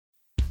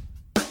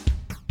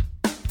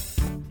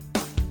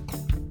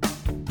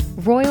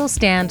Royal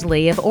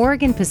Standley of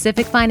Oregon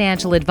Pacific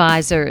Financial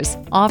Advisors,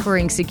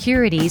 offering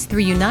securities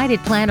through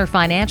United Planner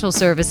Financial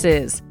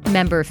Services.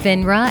 Member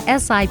FINRA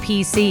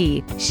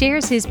SIPC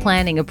shares his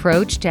planning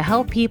approach to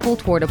help people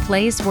toward a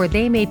place where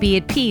they may be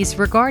at peace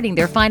regarding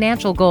their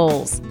financial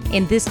goals.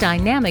 In this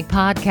dynamic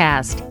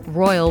podcast,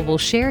 Royal will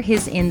share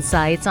his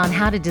insights on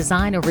how to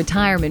design a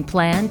retirement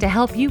plan to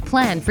help you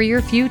plan for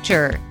your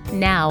future.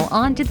 Now,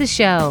 on to the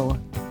show.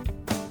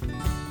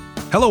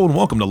 Hello and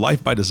welcome to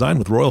Life by Design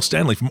with Royal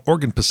Standley from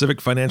Oregon Pacific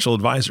Financial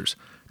Advisors.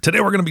 Today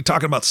we're going to be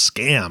talking about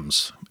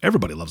scams.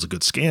 Everybody loves a good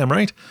scam,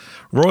 right?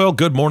 Royal,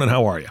 good morning.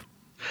 How are you?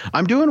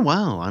 I'm doing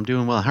well.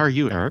 How are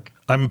you, Eric?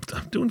 I'm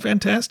doing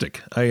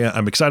fantastic.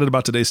 I'm excited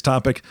about today's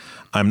topic.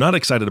 I'm not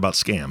excited about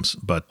scams,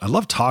 but I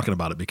love talking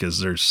about it because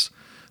there's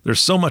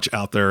so much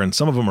out there, and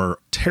some of them are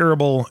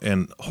terrible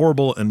and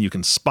horrible, and you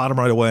can spot them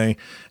right away.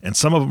 And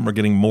some of them are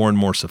getting more and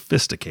more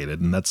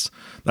sophisticated, and that's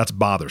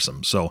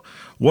bothersome. So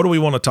what do we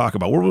want to talk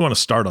about? Where do we want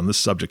to start on this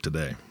subject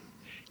today?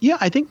 Yeah,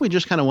 I think we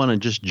just kind of want to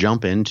just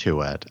jump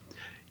into it.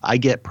 I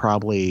get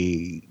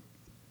probably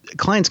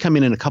clients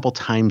coming in a couple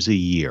times a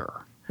year,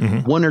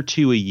 one or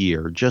two a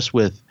year, just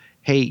with,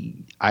 hey,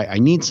 I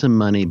need some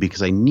money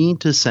because I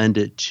need to send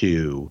it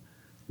to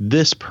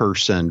this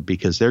person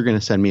because they're going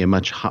to send me a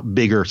much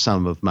bigger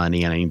sum of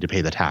money and I need to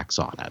pay the tax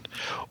on it.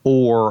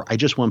 Or I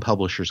just want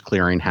Publishers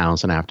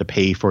Clearinghouse and I have to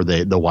pay for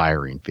the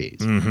wiring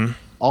fees.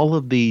 All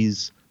of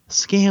these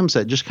scams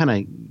that just kind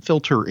of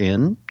filter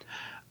in,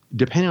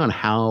 depending on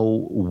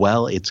how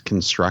well it's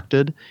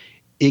constructed,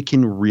 it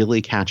can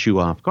really catch you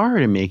off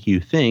guard and make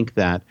you think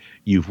that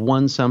you've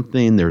won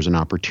something, there's an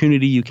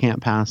opportunity you can't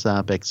pass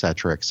up, et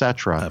cetera, et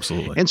cetera.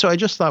 Absolutely. And so I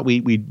just thought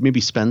we'd maybe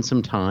spend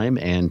some time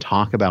and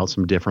talk about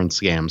some different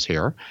scams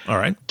here. All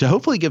right. To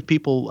hopefully give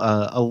people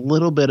a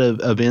little bit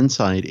of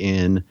insight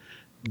in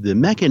the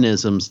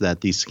mechanisms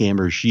that these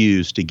scammers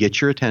use to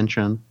get your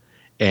attention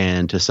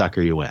and to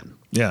sucker you in.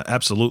 Yeah,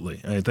 absolutely.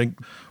 I think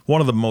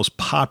one of the most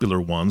popular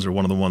ones, or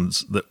one of the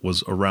ones that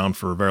was around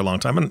for a very long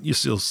time, and you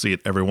still see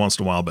it every once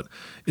in a while, but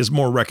is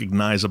more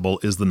recognizable,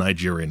 is the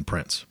Nigerian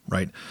prince,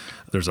 right?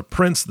 There's a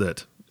prince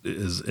that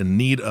is in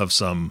need of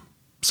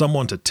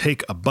someone to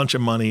take a bunch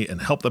of money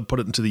and help them put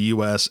it into the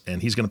U.S.,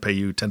 and he's going to pay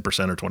you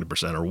 10% or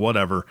 20% or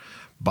whatever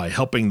by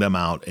helping them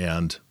out.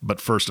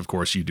 But first, of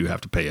course, you do have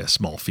to pay a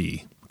small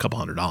fee, a couple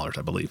 $100s,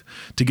 I believe,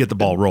 to get the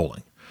ball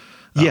rolling.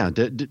 Yeah,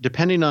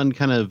 depending on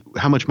kind of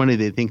how much money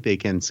they think they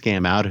can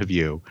scam out of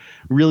you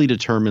really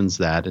determines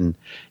that. And,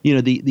 you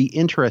know, the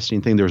interesting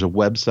thing, there was a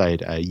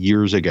website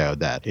years ago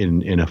that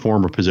in a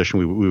former position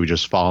we would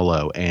just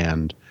follow.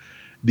 And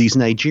these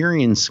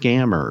Nigerian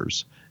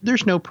scammers,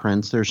 there's no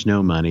prince, there's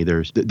no money.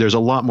 There's a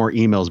lot more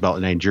emails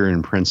about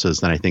Nigerian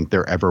princes than I think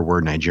there ever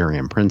were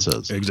Nigerian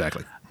princes.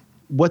 Exactly.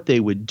 What they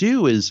would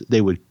do is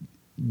they would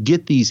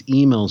get these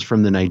emails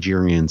from the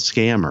Nigerian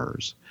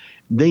scammers.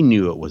 They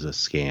knew it was a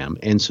scam.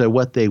 And so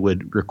what they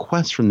would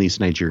request from these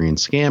Nigerian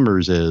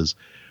scammers is,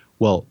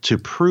 well, to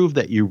prove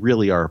that you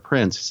really are a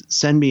prince,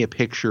 send me a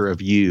picture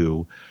of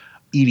you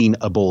eating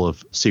a bowl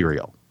of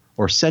cereal,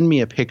 or send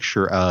me a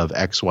picture of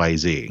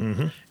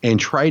XYZ, and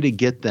try to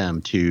get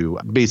them to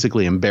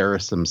basically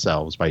embarrass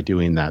themselves by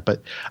doing that.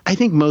 But I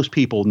think most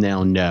people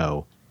now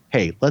know,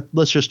 hey,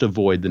 let's just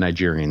avoid the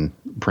Nigerian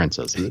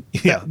princes.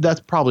 Yeah. That's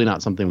probably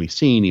not something we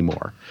see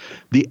anymore.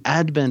 The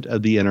advent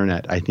of the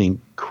internet, I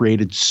think,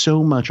 created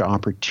so much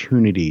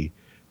opportunity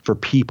for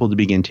people to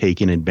begin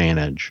taking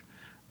advantage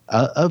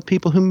of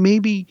people who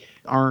maybe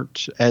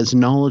aren't as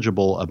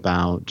knowledgeable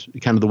about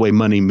kind of the way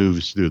money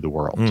moves through the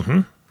world.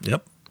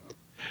 Yep.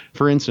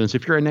 For instance,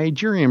 if you're a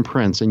Nigerian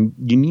prince and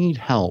you need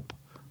help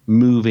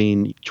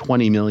moving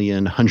 $20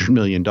 million, $100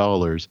 million,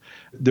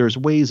 there's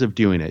ways of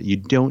doing it. You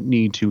don't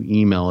need to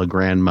email a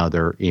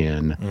grandmother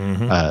in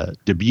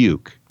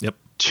Dubuque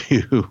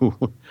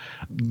to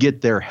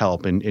get their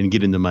help and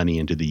getting the money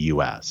into the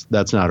U.S.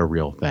 That's not a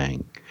real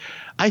thing.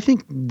 I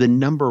think the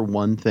number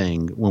one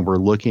thing when we're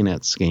looking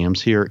at scams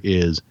here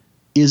is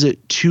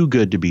it too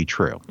good to be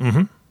true?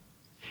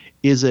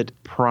 Is it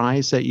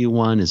prize that you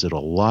won? Is it a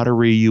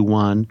lottery you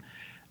won?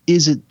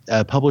 Is it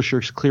a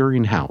Publishers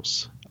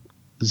Clearinghouse?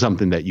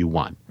 Something that you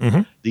want.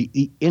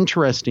 The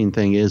interesting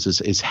thing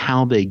is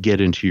how they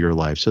get into your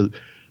life. So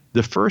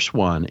the first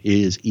one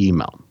is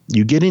email.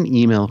 You get an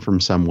email from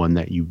someone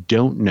that you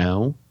don't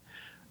know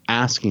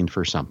asking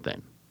for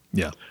something.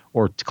 Yeah.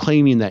 Or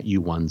claiming that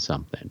you won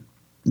something.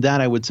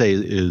 That, I would say,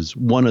 is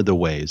one of the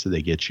ways that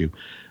they get you.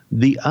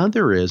 The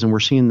other is, and we're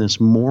seeing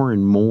this more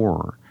and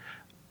more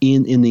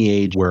in the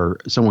age where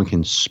someone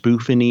can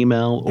spoof an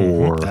email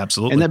or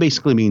absolutely. And that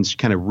basically means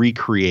kind of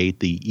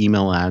recreate the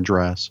email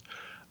address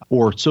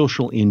or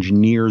social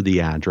engineer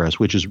the address,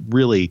 which is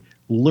really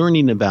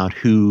learning about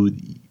who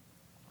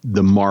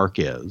the mark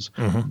is.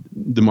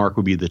 The mark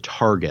would be the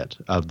target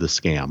of the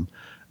scam,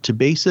 to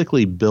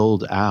basically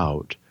build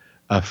out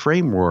a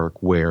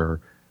framework where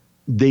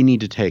they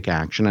need to take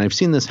action. And I've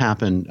seen this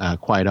happen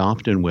quite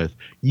often with,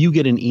 you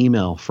get an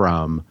email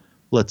from,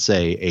 let's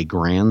say, a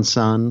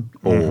grandson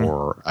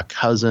or a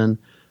cousin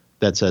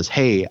that says,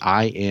 hey,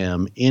 I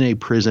am in a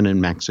prison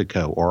in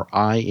Mexico, or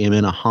I am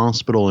in a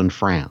hospital in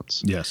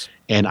France. Yes.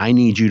 And I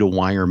need you to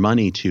wire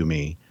money to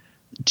me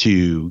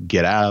to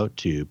get out,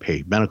 to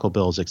pay medical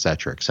bills, et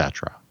cetera, et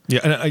cetera. Yeah,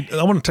 and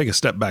I want to take a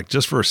step back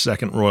just for a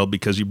second, Royal,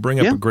 because you bring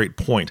up a great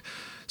point.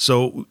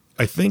 So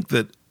I think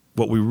that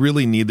what we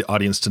really need the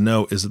audience to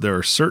know is that there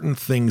are certain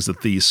things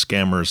that these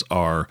scammers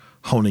are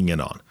honing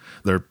in on.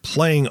 They're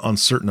playing on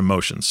certain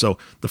emotions. So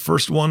the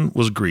first one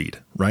was greed,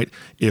 right?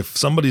 If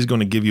somebody's going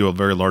to give you a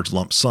very large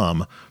lump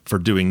sum for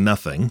doing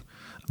nothing,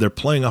 they're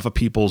playing off of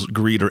people's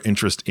greed or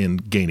interest in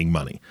gaining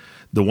money.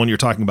 The one you're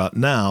talking about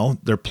now,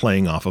 they're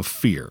playing off of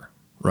fear,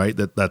 right?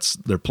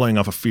 They're playing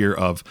off of fear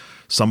of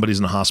somebody's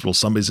in the hospital,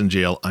 somebody's in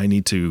jail, I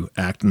need to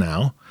act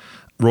now.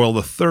 Royal,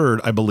 the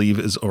third, I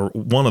believe, or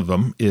one of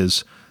them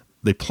is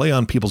they play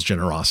on people's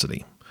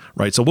generosity.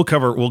 Right. So we'll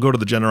go to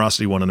the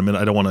generosity one in a minute.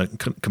 I don't want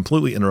to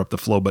completely interrupt the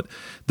flow, but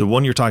the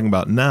one you're talking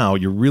about now,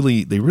 they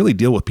really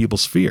deal with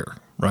people's fear,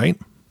 right?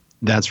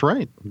 That's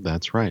right.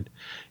 That's right.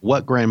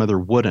 What grandmother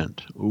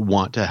wouldn't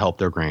want to help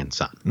their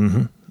grandson?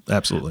 Mm-hmm.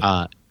 Absolutely.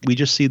 We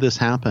just see this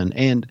happen.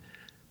 And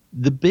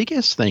the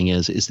biggest thing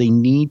is they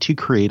need to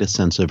create a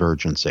sense of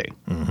urgency.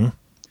 Mm-hmm.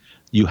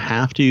 You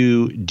have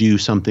to do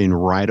something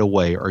right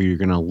away, or you're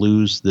going to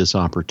lose this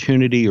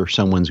opportunity, or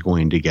someone's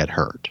going to get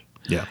hurt.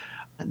 Yeah.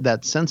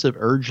 That sense of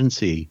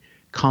urgency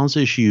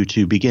causes you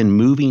to begin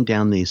moving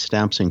down these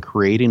steps and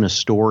creating a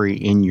story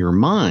in your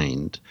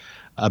mind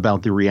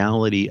about the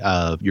reality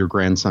of your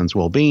grandson's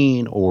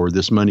well-being, or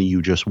this money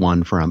you just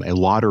won from a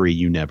lottery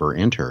you never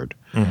entered,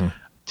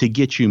 to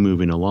get you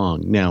moving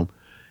along. Now,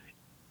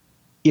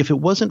 if it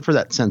wasn't for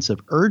that sense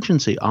of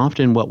urgency,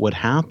 often what would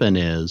happen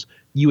is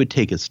you would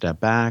take a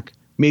step back.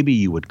 Maybe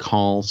you would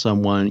call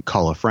someone,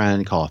 call a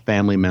friend, call a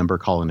family member,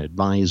 call an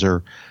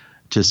advisor,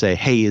 to say,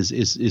 hey, is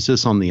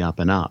this on the up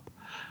and up?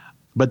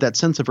 But that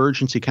sense of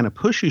urgency kind of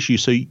pushes you.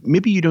 So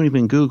maybe you don't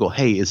even Google,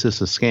 hey, is this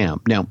a scam?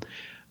 Now,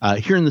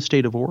 here in the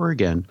state of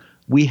Oregon,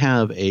 we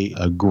have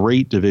a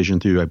great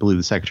division through, I believe,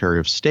 the Secretary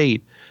of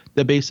State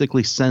that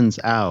basically sends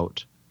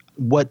out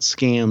what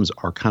scams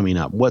are coming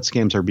up, what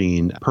scams are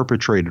being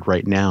perpetrated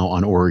right now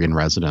on Oregon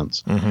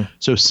residents. Mm-hmm.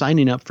 So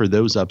signing up for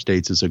those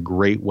updates is a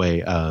great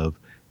way of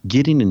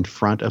getting in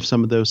front of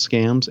some of those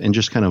scams and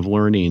just kind of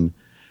learning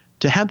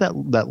to have that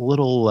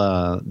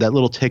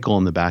little tickle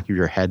in the back of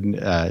your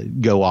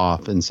head go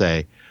off and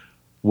say,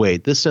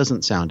 wait, this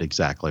doesn't sound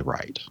exactly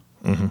right.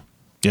 Mm-hmm.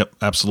 Yep,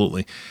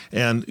 absolutely.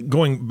 And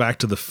going back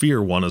to the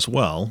fear one as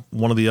well,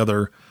 couple of the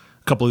other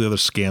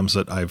scams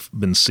that I've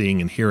been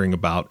seeing and hearing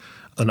about,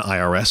 an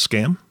IRS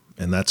scam,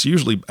 and that's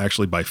usually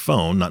actually by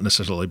phone, not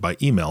necessarily by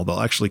email.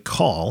 They'll actually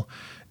call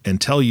and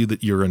tell you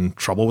that you're in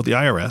trouble with the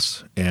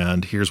IRS,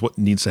 and here's what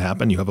needs to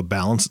happen. You have a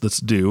balance that's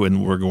due,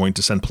 and we're going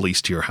to send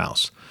police to your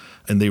house.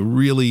 And they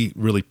really,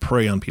 really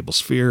prey on people's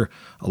fear.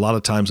 A lot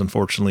of times,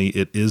 unfortunately,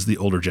 it is the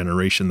older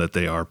generation that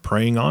they are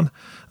preying on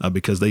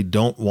because they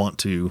don't want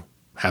to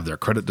have their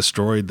credit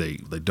destroyed. They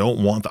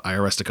don't want the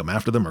IRS to come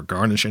after them or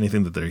garnish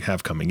anything that they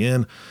have coming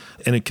in.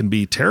 And it can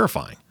be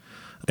terrifying.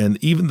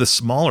 And even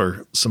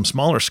some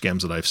smaller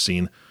scams that I've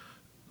seen,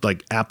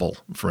 like Apple,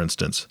 for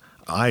instance,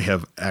 I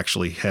have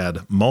actually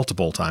had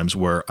multiple times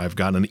where I've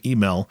gotten an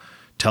email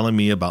telling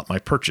me about my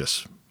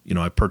purchase.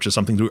 I purchased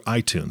something through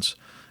iTunes.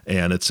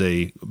 And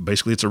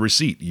basically it's a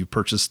receipt. You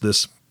purchased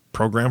this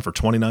program for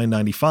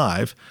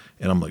 $29.95.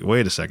 And I'm like,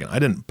 wait a second, I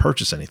didn't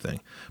purchase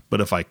anything.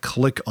 But if I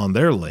click on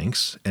their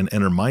links and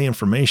enter my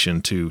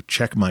information to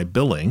check my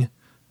billing,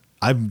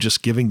 I'm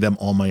just giving them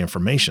all my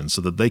information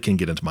so that they can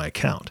get into my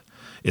account.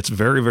 It's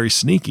very, very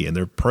sneaky, and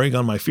they're preying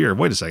on my fear.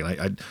 Wait a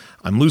second,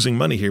 I'm losing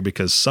money here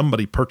because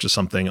somebody purchased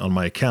something on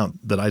my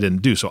account that I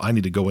didn't do. So I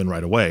need to go in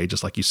right away,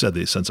 just like you said,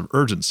 the sense of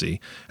urgency,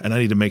 and I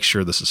need to make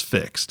sure this is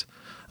fixed.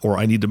 Or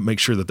I need to make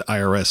sure that the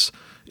IRS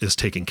is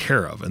taken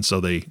care of. And so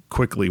they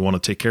quickly want to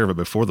take care of it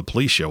before the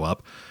police show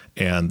up,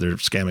 and they're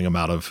scamming them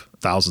out of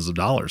thousands of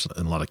dollars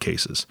in a lot of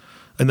cases.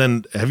 And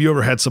then have you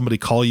ever had somebody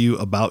call you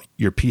about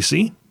your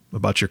PC,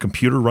 about your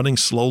computer running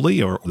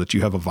slowly, or that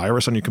you have a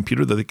virus on your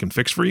computer that they can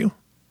fix for you?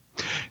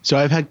 So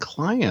I've had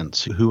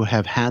clients who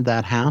have had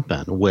that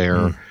happen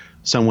where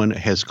someone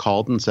has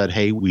called and said,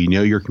 hey, we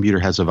know your computer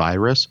has a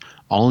virus.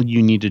 All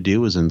you need to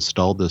do is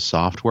install this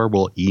software.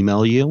 We'll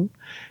email you,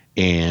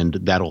 and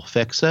that'll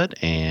fix it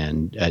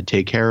and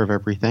take care of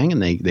everything.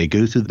 And they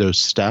go through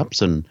those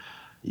steps, and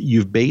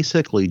you've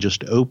basically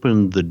just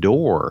opened the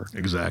door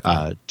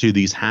to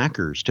these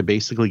hackers to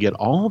basically get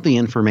all the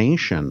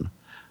information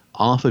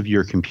off of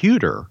your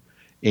computer.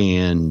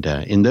 And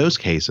in those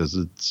cases,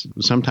 it's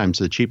sometimes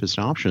the cheapest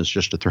option is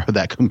just to throw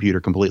that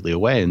computer completely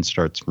away and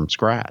start from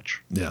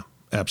scratch. Yeah,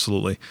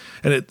 absolutely.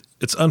 And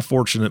it's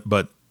unfortunate,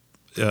 but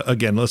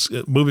again,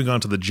 moving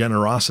on to the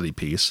generosity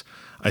piece.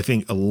 I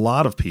think a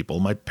lot of people,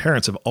 my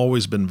parents have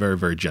always been very,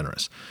 very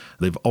generous.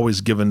 They've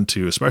always given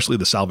to, especially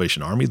the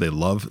Salvation Army. They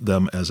love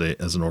them as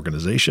an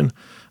organization.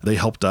 They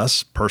helped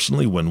us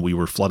personally when we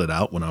were flooded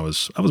out. When I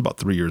was about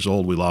 3 years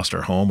old, we lost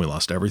our home, we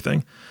lost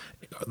everything.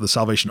 The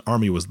Salvation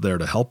Army was there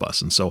to help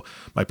us. And so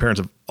my parents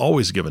have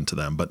always given to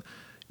them. But,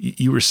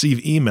 you receive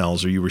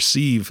emails or you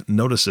receive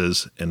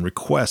notices and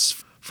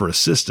requests for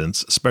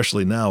assistance,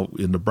 especially now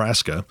in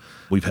Nebraska.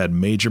 We've had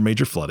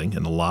major flooding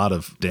and a lot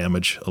of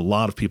damage. A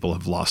lot of people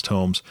have lost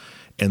homes.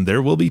 And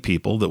there will be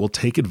people that will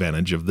take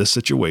advantage of this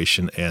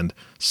situation and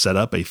set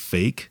up a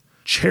fake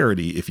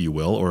charity, if you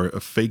will, or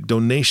a fake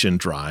donation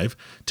drive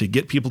to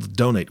get people to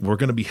donate. We're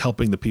going to be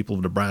helping the people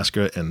of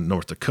Nebraska and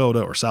North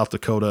Dakota or South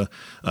Dakota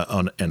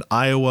and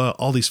Iowa.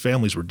 All these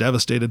families were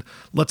devastated.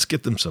 Let's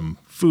get them some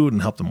food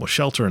and help them with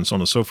shelter and so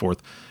on and so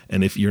forth.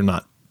 And if you're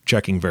not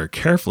checking very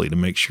carefully to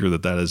make sure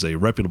that that is a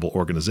reputable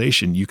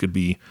organization, you could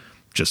be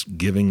just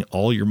giving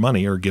all your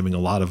money or giving a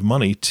lot of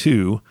money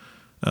to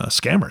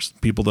scammers,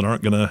 people that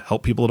aren't going to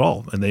help people at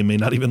all. And they may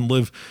not even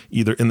live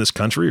either in this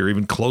country or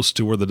even close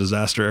to where the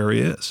disaster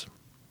area is.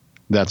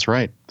 That's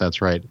right.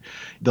 That's right.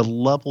 The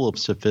level of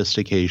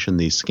sophistication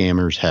these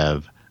scammers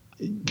have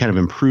kind of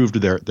improved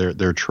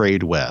their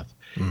trade with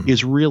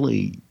is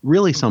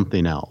really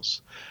something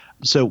else.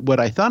 So what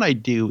I thought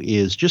I'd do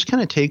is just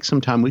kind of take some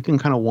time. We can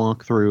kind of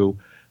walk through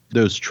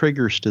those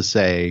triggers to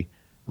say,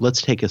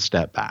 let's take a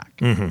step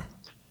back.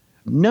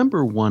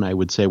 Number one, I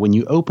would say when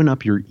you open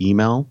up your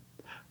email,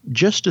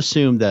 just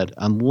assume that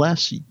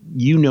unless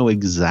you know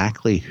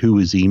exactly who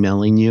is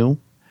emailing you,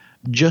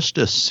 just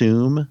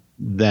assume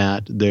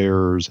that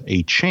there's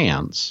a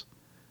chance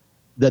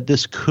that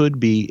this could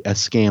be a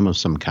scam of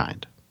some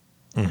kind.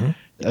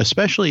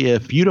 Especially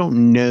if you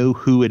don't know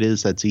who it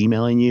is that's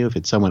emailing you, if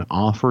it's someone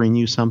offering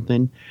you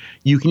something,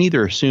 you can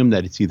either assume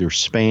that it's either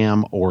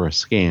spam or a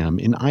scam.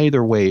 In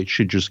either way, it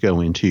should just go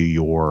into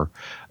your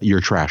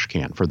trash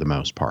can for the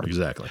most part.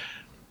 Exactly.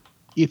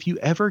 If you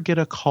ever get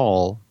a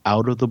call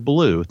out of the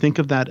blue, think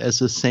of that as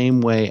the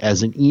same way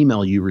as an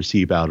email you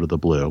receive out of the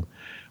blue.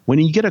 When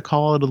you get a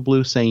call out of the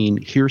blue saying,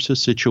 here's a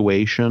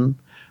situation,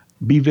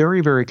 be very,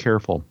 very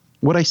careful.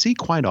 What I see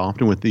quite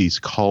often with these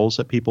calls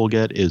that people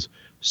get is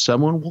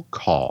someone will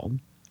call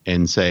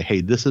and say,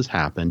 hey, this has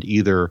happened.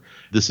 Either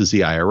this is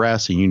the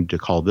IRS and you need to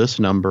call this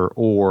number,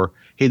 or,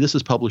 hey, this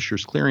is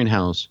Publishers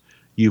Clearinghouse.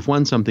 You've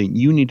won something.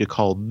 You need to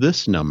call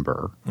this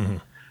number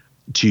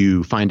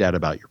to find out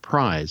about your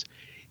prize.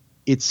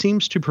 It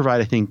seems to provide,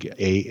 I think,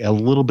 a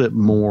little bit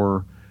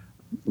more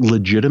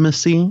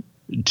legitimacy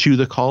to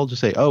the call to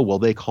say, oh, well,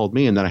 they called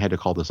me and then I had to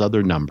call this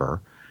other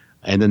number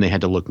and then they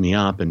had to look me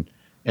up. And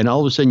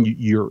all of a sudden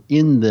you're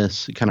in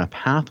this kind of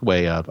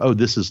pathway of, oh,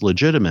 this is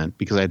legitimate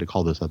because I had to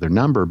call this other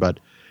number. But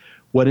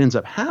what ends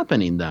up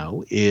happening,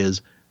 though,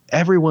 is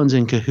everyone's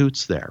in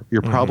cahoots there.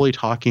 You're probably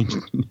talking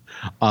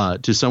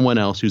to someone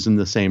else who's in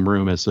the same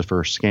room as the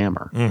first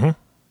scammer.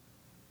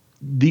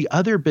 The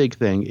other big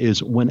thing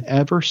is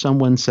whenever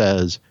someone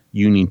says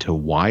you need to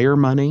wire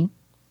money,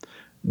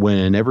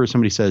 whenever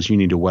somebody says you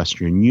need to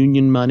Western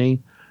Union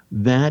money,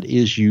 that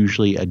is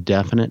usually a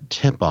definite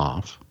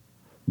tip-off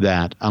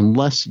that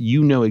unless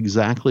you know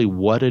exactly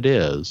what it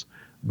is,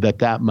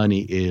 that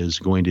money is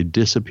going to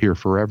disappear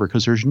forever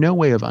because there's no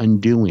way of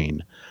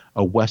undoing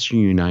a Western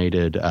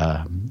United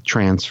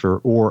transfer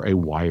or a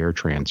wire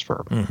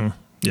transfer.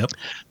 Yep.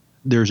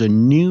 There's a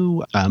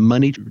new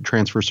money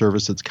transfer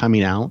service that's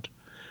coming out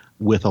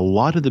with a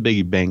lot of the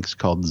big banks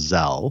called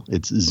Zelle.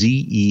 It's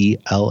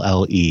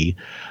Zelle.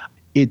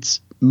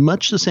 It's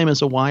much the same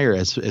as a wire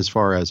as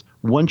far as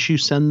once you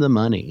send the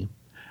money,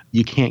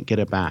 you can't get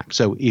it back.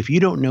 So if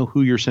you don't know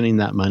who you're sending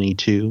that money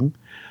to,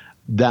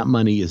 that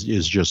money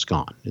is just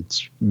gone.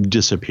 It's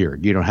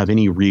disappeared. You don't have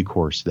any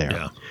recourse there.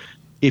 Yeah.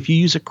 If you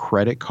use a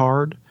credit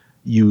card,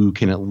 you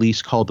can at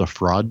least call the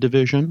fraud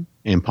division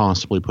and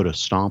possibly put a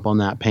stop on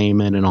that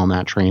payment and on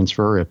that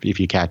transfer if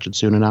you catch it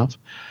soon enough.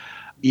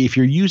 If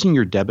you're using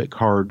your debit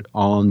card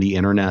on the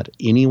internet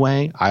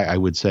anyway, I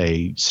would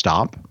say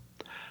stop.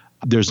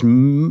 There's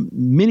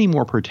many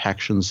more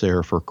protections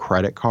there for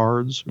credit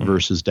cards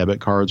versus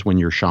debit cards when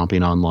you're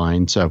shopping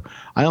online. So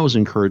I always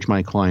encourage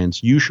my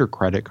clients, use your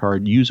credit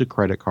card, use a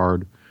credit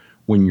card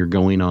when you're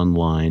going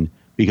online,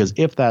 because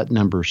if that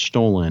number is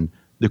stolen,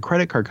 the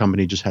credit card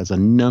company just has a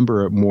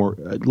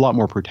lot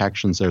more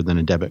protections there than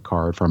a debit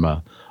card from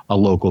a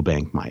local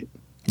bank might.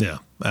 Yeah,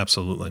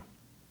 absolutely.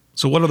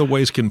 So what other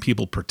ways can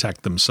people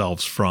protect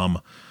themselves from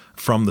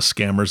the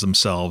scammers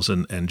themselves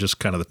and just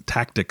kind of the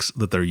tactics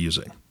that they're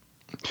using?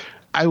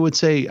 I would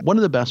say one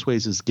of the best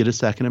ways is get a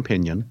second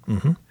opinion.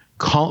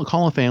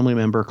 Call a family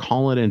member,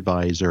 call an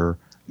advisor,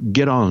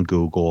 get on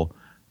Google.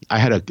 I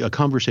had a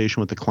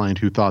conversation with a client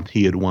who thought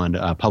he had won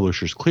a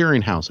Publishers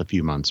Clearinghouse a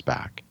few months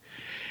back.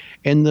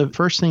 And the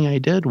first thing I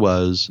did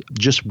was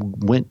just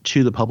went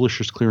to the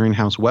Publishers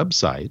Clearinghouse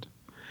website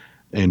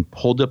and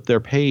pulled up their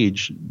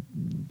page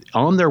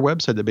on their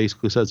website that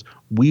basically says,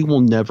 we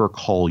will never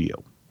call you.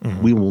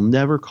 We will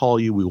never call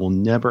you. We will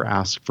never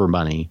ask for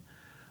money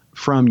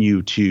from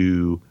you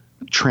to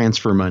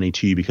transfer money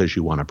to you because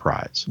you won a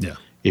prize. Yeah.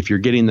 If you're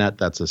getting that,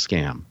 that's a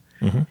scam.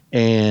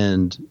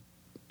 And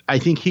I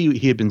think he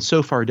had been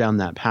so far down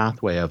that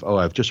pathway of, oh,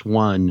 I've just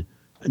won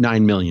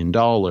 $9 million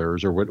or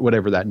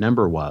whatever that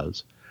number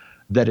was,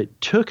 that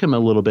it took him a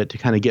little bit to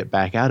kind of get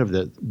back out of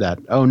that,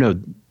 oh, no,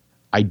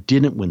 I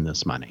didn't win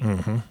this money.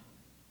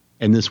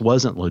 And this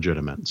wasn't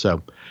legitimate.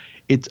 So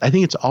I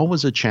think it's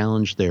always a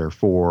challenge there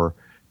for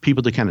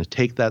people to kind of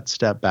take that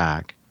step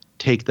back,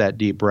 take that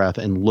deep breath,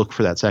 and look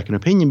for that second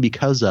opinion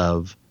because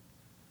of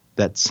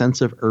that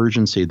sense of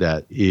urgency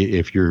that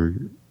if you're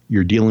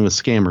dealing with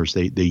scammers,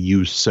 they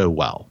use so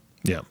well.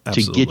 Yeah,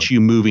 absolutely. To get you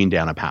moving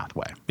down a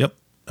pathway. Yep,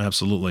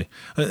 absolutely.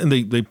 And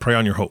they prey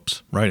on your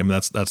hopes, right? I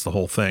mean, that's the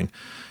whole thing.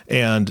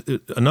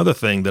 And another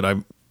thing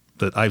that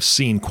I've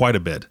seen quite a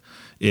bit,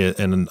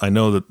 and I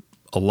know that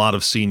a lot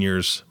of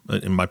seniors,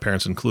 and my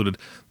parents included,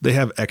 they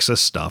have excess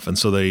stuff, and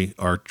so they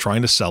are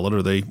trying to sell it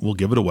or they will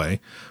give it away.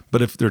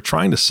 But if they're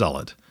trying to sell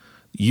it,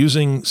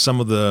 using some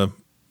of the,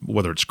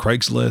 whether it's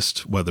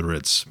Craigslist, whether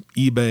it's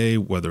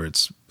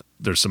eBay,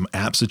 there's some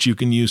apps that you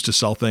can use to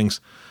sell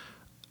things.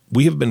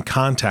 We have been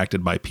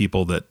contacted by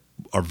people that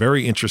are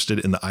very interested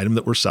in the item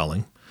that we're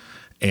selling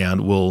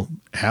and will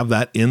have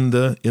that in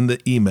the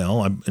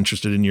email. I'm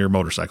interested in your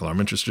motorcycle.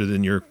 I'm interested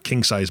in your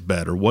king size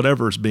bed or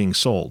whatever is being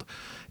sold.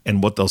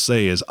 And what they'll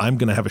say is, I'm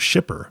going to have a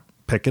shipper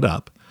pick it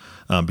up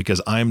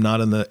because I'm not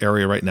in the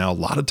area right now. A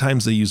lot of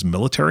times they use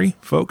military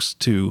folks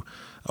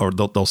or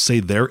they'll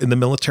say they're in the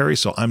military.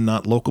 So I'm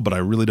not local, but I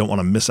really don't want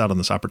to miss out on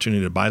this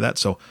opportunity to buy that.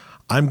 So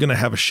I'm going to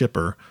have a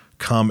shipper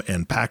come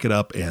and pack it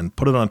up and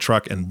put it on a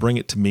truck and bring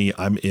it to me.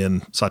 I'm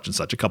in such and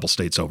such, a couple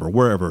states over,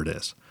 wherever it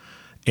is.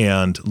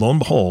 And lo and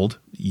behold,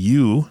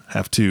 you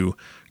have to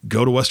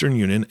go to Western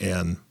Union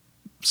and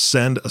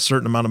send a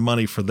certain amount of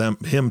money for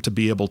him to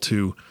be able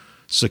to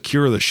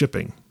secure the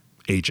shipping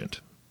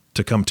agent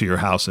to come to your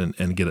house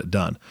and get it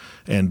done.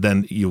 And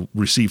then you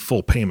receive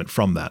full payment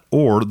from that.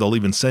 Or they'll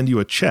even send you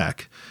a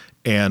check.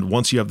 And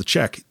once you have the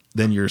check,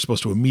 then you're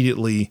supposed to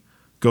immediately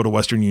go to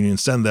Western Union,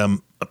 send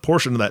them a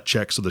portion of that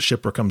check so the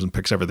shipper comes and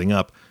picks everything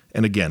up.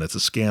 And again, it's a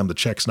scam. The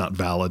check's not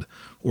valid,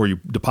 or you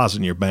deposit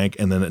in your bank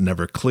and then it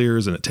never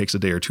clears and it takes a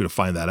day or two to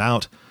find that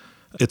out.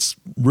 It's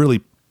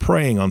really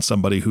preying on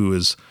somebody who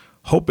is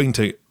hoping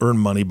to earn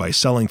money by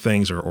selling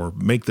things or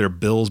make their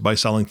bills by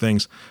selling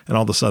things, and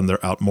all of a sudden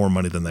they're out more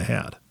money than they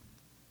had.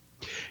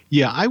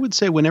 Yeah, I would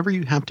say whenever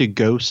you have to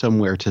go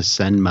somewhere to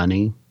send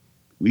money,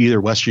 either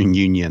Western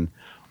Union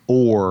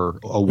or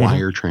a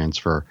wire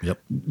transfer,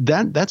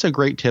 that's a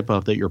great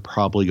tip-off that you're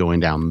probably going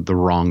down the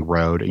wrong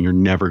road and you're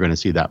never going to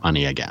see that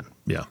money again.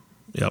 Yeah,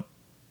 yep.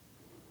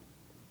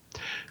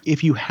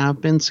 If you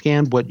have been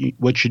scammed,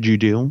 what should you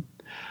do?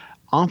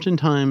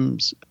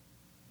 Oftentimes,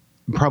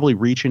 probably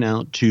reaching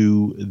out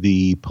to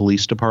the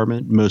police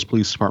department. Most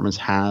police departments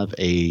have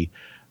a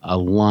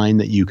line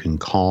that you can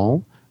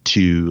call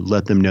to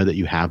let them know that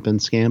you have been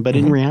scammed. But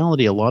in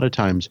reality, a lot of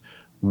times,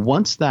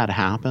 once that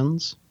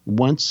happens,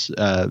 once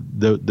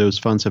those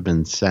funds have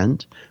been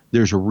sent,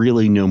 there's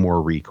really no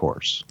more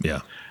recourse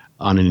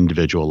on an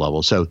individual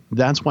level. So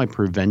that's why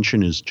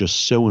prevention is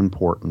just so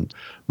important.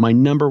 My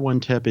number one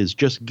tip is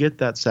just get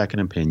that second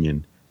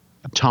opinion.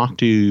 Talk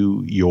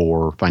to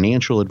your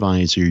financial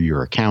advisor,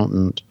 your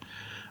accountant,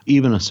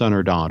 even a son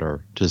or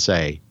daughter, to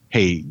say,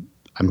 hey,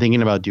 I'm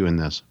thinking about doing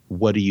this.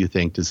 What do you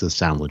think? Does this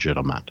sound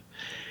legitimate?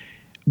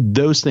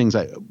 Those things,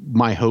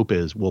 my hope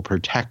is, will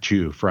protect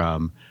you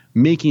from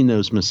making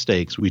those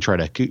mistakes we try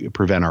to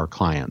prevent our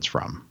clients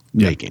from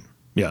making.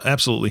 Yeah,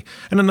 absolutely.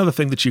 And another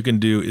thing that you can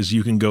do is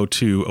you can go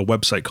to a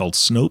website called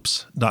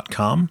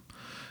Snopes.com,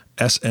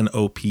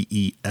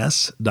 Snopes.com,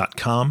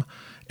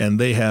 and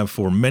they have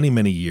for many,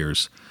 many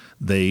years,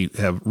 they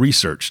have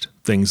researched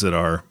things that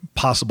are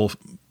possible,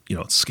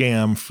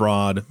 scam,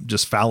 fraud,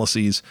 just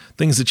fallacies,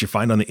 things that you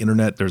find on the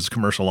internet. There's a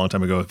commercial a long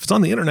time ago. If it's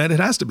on the internet, it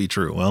has to be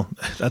true. Well,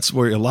 that's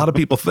where a lot of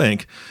people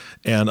think.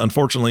 And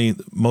unfortunately,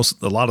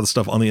 a lot of the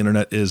stuff on the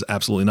internet is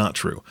absolutely not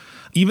true.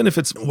 Even if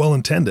it's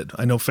well-intended.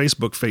 I know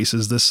Facebook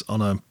faces this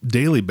on a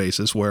daily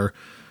basis where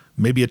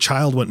maybe a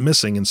child went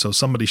missing. And so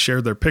somebody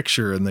shared their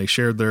picture and they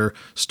shared their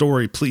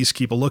story. Please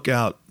keep a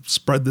lookout.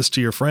 Spread this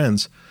to your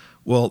friends.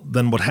 Well,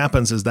 then what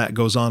happens is that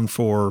goes on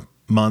for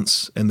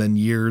months and then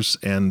years,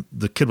 and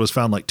the kid was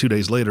found like 2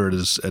 days later at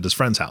his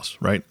friend's house,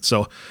 right?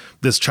 So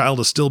this child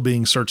is still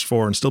being searched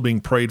for and still being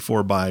prayed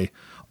for by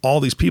all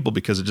these people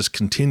because it just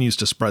continues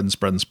to spread and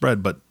spread and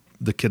spread, but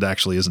the kid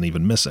actually isn't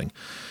even missing.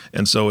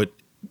 And so it,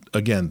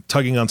 again,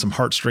 tugging on some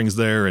heartstrings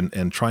there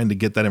and trying to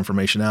get that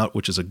information out,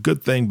 which is a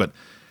good thing, but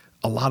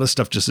a lot of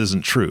stuff just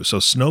isn't true. So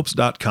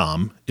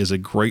Snopes.com is a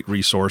great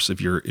resource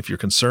if you're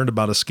concerned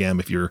about a scam.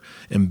 If you're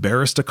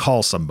embarrassed to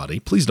call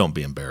somebody, please don't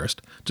be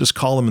embarrassed. Just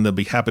call them and they'll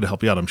be happy to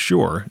help you out, I'm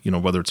sure,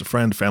 whether it's a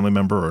friend, family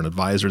member, or an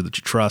advisor that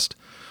you trust.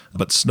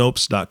 But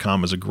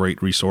Snopes.com is a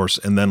great resource.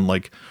 And then,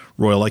 like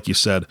Royal, like you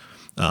said,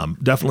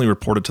 definitely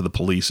report it to the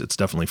police. It's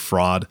definitely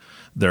fraud.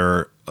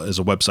 There is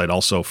a website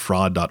also,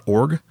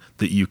 fraud.org,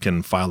 that you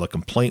can file a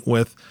complaint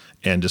with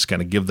and just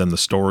kind of give them the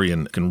story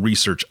and can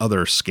research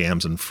other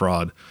scams and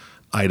fraud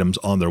items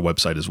on their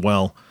website as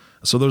well.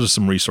 So those are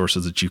some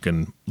resources that you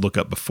can look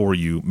up before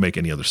you make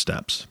any other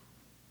steps.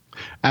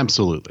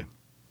 Absolutely.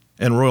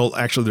 And Royal,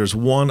 actually, there's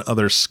one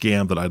other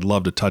scam that I'd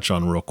love to touch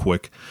on real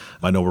quick.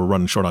 I know we're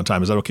running short on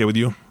time. Is that okay with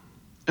you?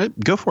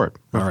 Go for it.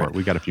 All right.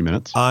 We got a few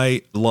minutes.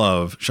 I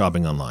love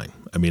shopping online.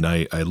 I mean,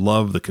 I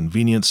love the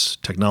convenience.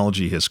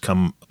 Technology has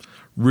come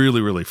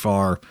really, really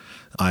far.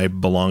 I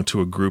belong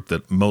to a group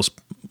that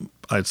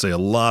I'd say a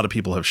lot of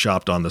people have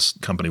shopped on this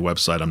company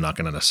website. I'm not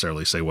going to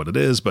necessarily say what it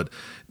is, but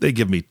they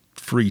give me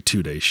free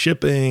 2-day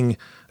shipping.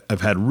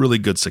 I've had really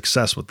good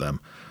success with them.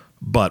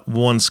 But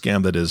one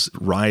scam that is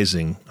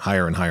rising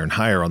higher and higher and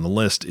higher on the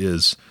list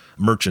is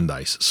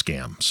merchandise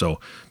scam. So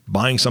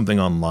buying something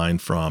online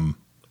from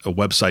a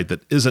website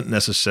that isn't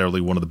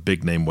necessarily one of the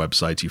big name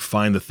websites, you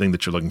find the thing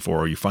that you're looking for,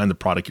 or you find the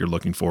product you're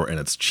looking for, and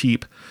it's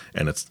cheap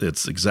and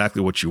it's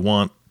exactly what you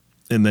want.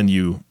 And then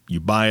you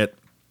buy it,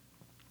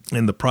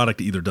 and the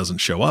product either doesn't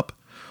show up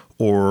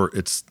or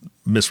it's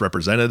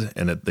misrepresented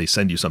and they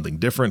send you something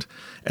different.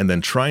 And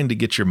then trying to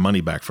get your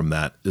money back from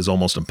that is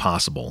almost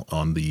impossible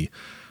on the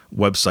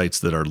websites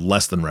that are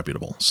less than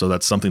reputable. So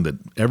that's something that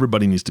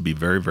everybody needs to be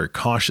very, very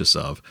cautious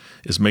of,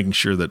 is making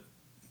sure that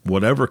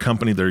whatever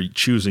company they're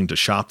choosing to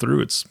shop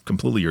through, it's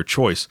completely your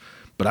choice.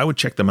 But I would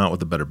check them out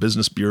with the Better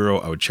Business Bureau.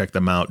 I would check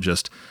them out,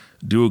 just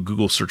do a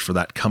Google search for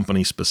that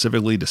company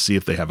specifically to see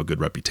if they have a good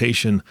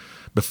reputation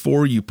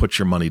before you put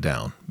your money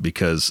down.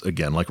 Because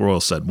again, like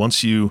Royal said,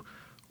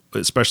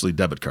 especially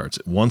debit cards,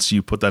 once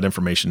you put that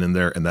information in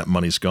there and that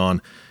money's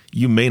gone,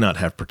 you may not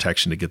have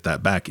protection to get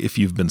that back if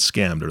you've been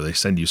scammed or they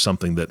send you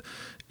something that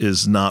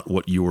is not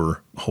what you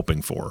were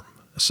hoping for.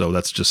 So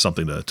that's just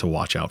something to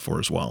watch out for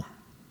as well.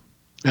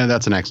 And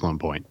that's an excellent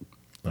point.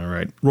 All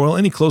right. Royal,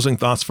 any closing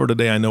thoughts for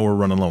today? I know we're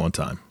running low on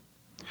time.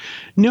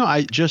 No,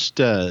 I just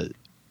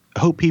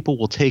hope people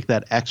will take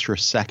that extra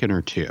second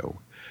or two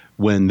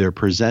when they're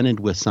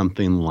presented with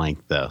something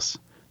like this,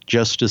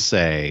 just to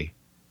say,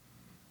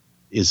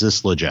 is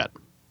this legit?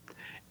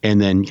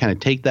 And then kind of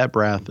take that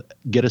breath,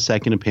 get a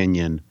second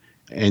opinion,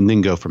 and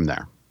then go from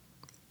there.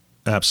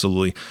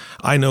 Absolutely.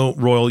 I know,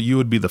 Royal, you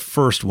would be the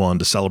first one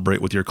to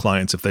celebrate with your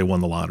clients if they won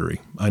the lottery.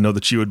 I know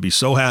that you would be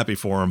so happy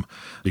for them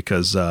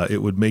because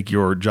it would make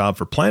your job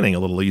for planning a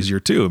little easier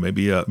too.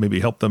 Maybe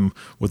help them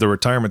with their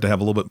retirement to have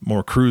a little bit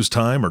more cruise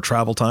time or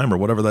travel time or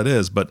whatever that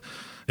is. But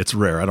it's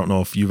rare. I don't know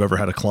if you've ever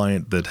had a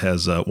client that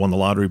has won the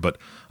lottery, but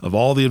of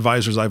all the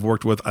advisors I've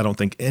worked with, I don't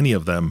think any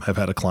of them have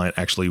had a client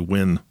actually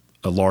win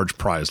a large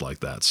prize like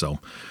that. So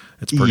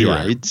it's pretty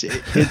rare.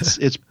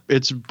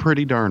 It's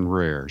pretty darn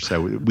rare.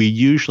 So we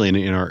usually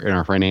in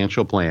our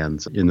financial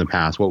plans in the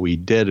past, what we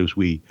did is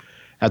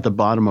at the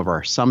bottom of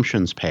our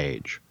assumptions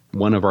page,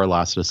 one of our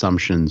last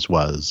assumptions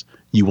was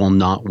you will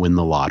not win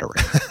the lottery.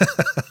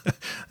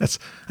 That's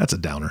a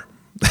downer.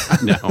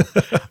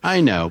 I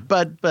know,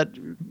 but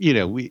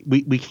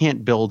we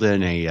can't build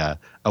in a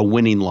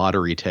winning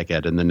lottery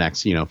ticket in the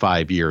next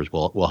 5 years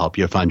will help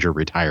you fund your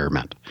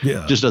retirement.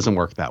 Yeah, it just doesn't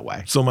work that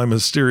way. So my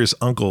mysterious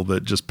uncle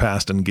that just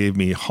passed and gave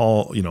me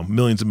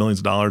millions and millions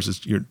of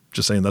dollars, you're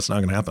just saying that's not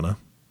going to happen, huh?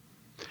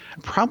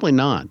 Probably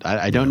not.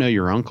 I don't know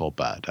your uncle,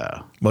 but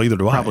well, either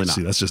do I. Probably not.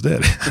 See, that's just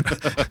it.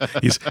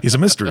 he's a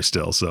mystery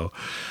still. So,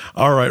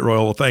 all right,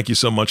 Royal. Well, thank you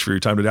so much for your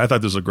time today. I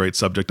thought this was a great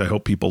subject. I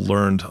hope people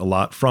learned a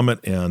lot from it.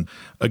 And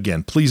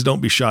again, please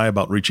don't be shy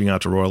about reaching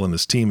out to Royal and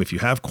his team if you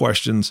have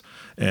questions,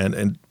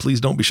 and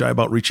please don't be shy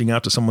about reaching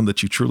out to someone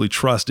that you truly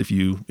trust. If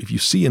you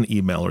see an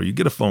email or you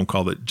get a phone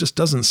call that just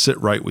doesn't sit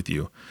right with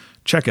you,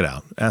 check it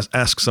out.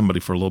 Ask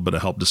somebody for a little bit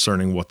of help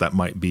discerning what that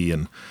might be,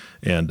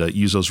 and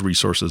use those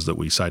resources that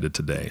we cited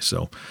today.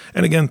 So,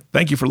 and again,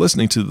 thank you for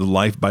listening to the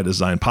Life by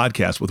Design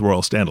podcast with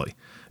Royal Standley.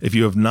 If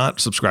you have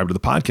not subscribed to the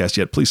podcast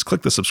yet, please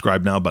click the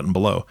subscribe now button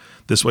below.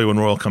 This way, when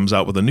Royal comes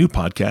out with a new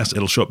podcast,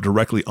 it'll show up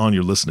directly on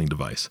your listening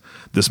device.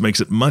 This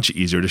makes it much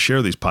easier to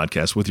share these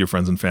podcasts with your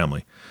friends and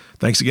family.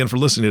 Thanks again for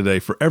listening today.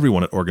 For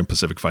everyone at Oregon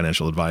Pacific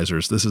Financial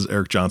Advisors, this is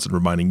Eric Johnson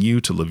reminding you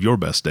to live your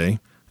best day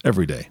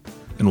every day.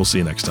 And we'll see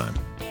you next time.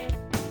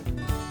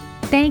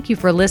 Thank you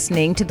for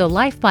listening to the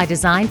Life by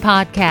Design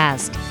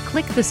podcast.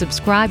 Click the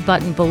subscribe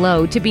button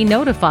below to be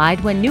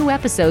notified when new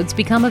episodes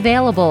become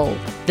available.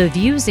 The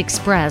views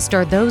expressed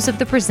are those of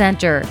the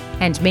presenter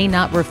and may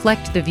not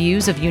reflect the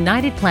views of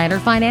United Planner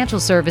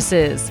Financial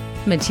Services.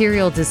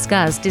 Material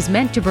discussed is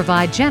meant to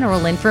provide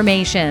general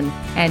information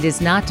and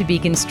is not to be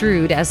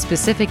construed as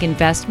specific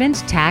investment,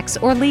 tax,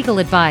 or legal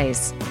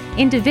advice.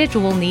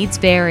 Individual needs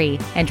vary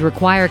and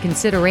require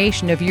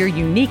consideration of your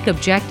unique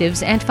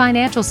objectives and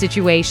financial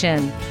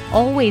situation.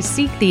 Always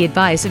seek the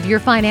advice of your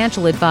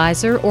financial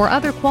advisor or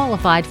other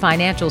qualified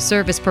financial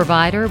service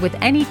provider with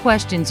any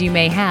questions you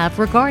may have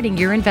regarding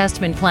your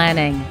investment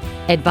planning.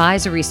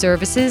 Advisory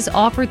services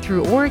offered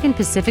through Oregon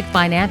Pacific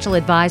Financial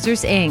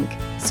Advisors, Inc.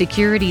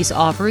 Securities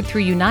offered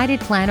through United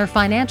Planner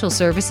Financial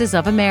Services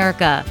of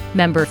America,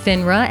 member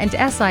FINRA and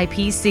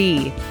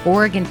SIPC.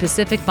 Oregon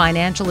Pacific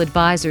Financial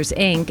Advisors,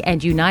 Inc.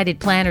 and United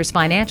Planners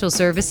Financial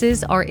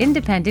Services are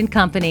independent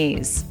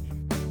companies.